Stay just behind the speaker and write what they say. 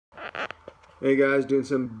Hey guys, doing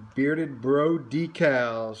some bearded bro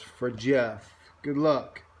decals for Jeff. Good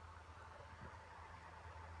luck.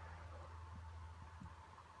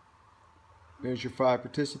 There's your 5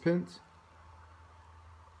 participants.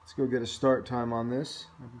 Let's go get a start time on this.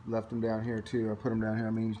 I left them down here too. I put them down here.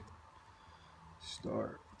 I mean,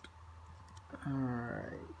 start.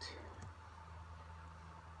 Alright.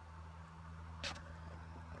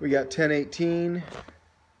 We got 10-18.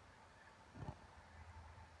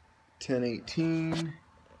 10-18.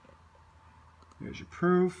 There's your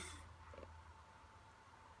proof.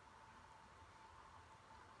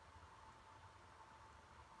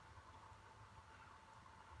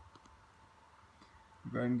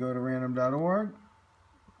 Go ahead and go to random.org.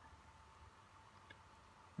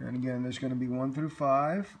 And again, there's going to be 1 through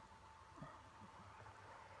 5.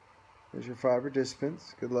 There's your 5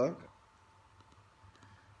 participants. Good luck.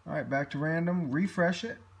 Alright, back to random. Refresh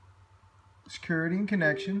it. Security and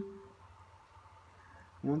connection.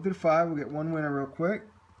 1 through 5. We'll get one winner real quick.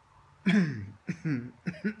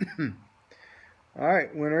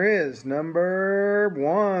 Alright, winner is number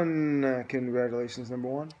 1. Congratulations, number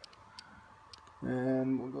 1.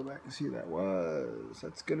 And we'll go back and see who that was.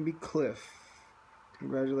 That's going to be Cliff.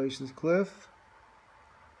 Congratulations, Cliff.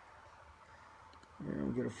 And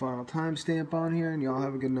we'll get a final timestamp on here, and y'all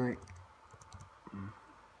have a good night.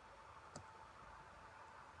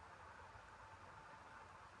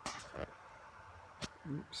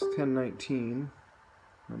 Oops, 10-19.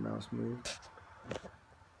 My mouse moved.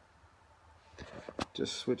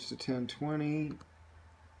 Just switch to 10-20.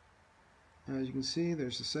 As you can see,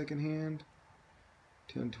 there's the second hand.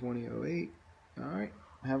 10-20-08. Alright,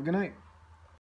 have a good night.